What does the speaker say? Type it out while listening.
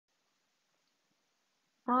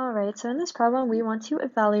Alright, so in this problem we want to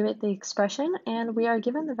evaluate the expression and we are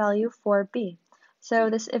given the value for b. So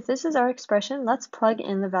if this is our expression, let's plug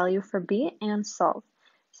in the value for b and solve.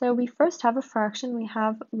 So we first have a fraction, we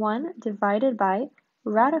have 1 divided by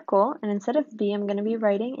radical, and instead of b I'm going to be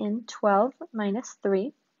writing in 12 minus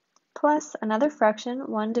 3, plus another fraction,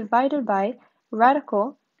 1 divided by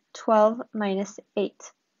radical 12 minus 8.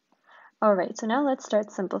 Alright, so now let's start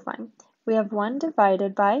simplifying. We have 1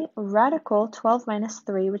 divided by radical 12 minus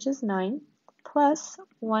 3, which is 9, plus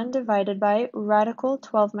 1 divided by radical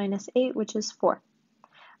 12 minus 8, which is 4.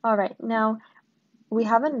 Alright, now we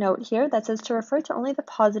have a note here that says to refer to only the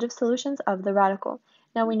positive solutions of the radical.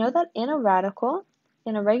 Now we know that in a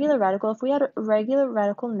regular radical, if we had a regular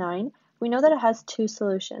radical 9, we know that it has two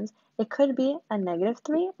solutions. It could be a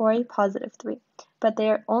 -3 or a +3, but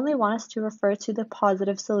they only want us to refer to the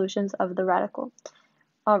positive solutions of the radical.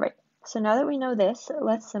 Alright, so now that we know this,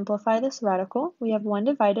 let's simplify this radical. We have 1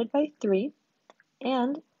 divided by 3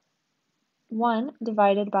 and 1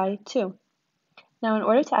 divided by 2. Now in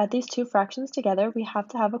order to add these two fractions together, we have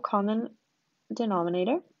to have a common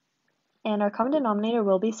denominator, and our common denominator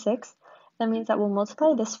will be 6. That means that we'll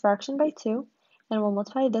multiply this fraction by 2, and we'll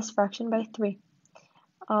multiply this fraction by 3.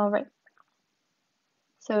 Alright,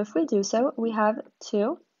 so if we do so, we have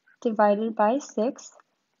 2 divided by 6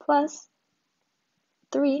 plus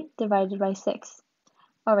 3 divided by 6.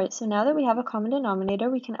 Alright, so now that we have a common denominator,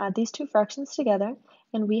 we can add these two fractions together,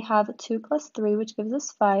 and we have 2 plus 3, which gives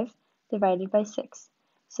us 5 divided by 6.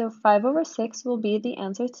 So 5 over 6 will be the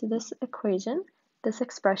answer to this equation, this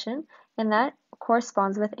expression, and that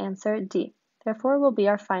corresponds with answer D. Therefore, will be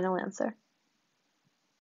our final answer.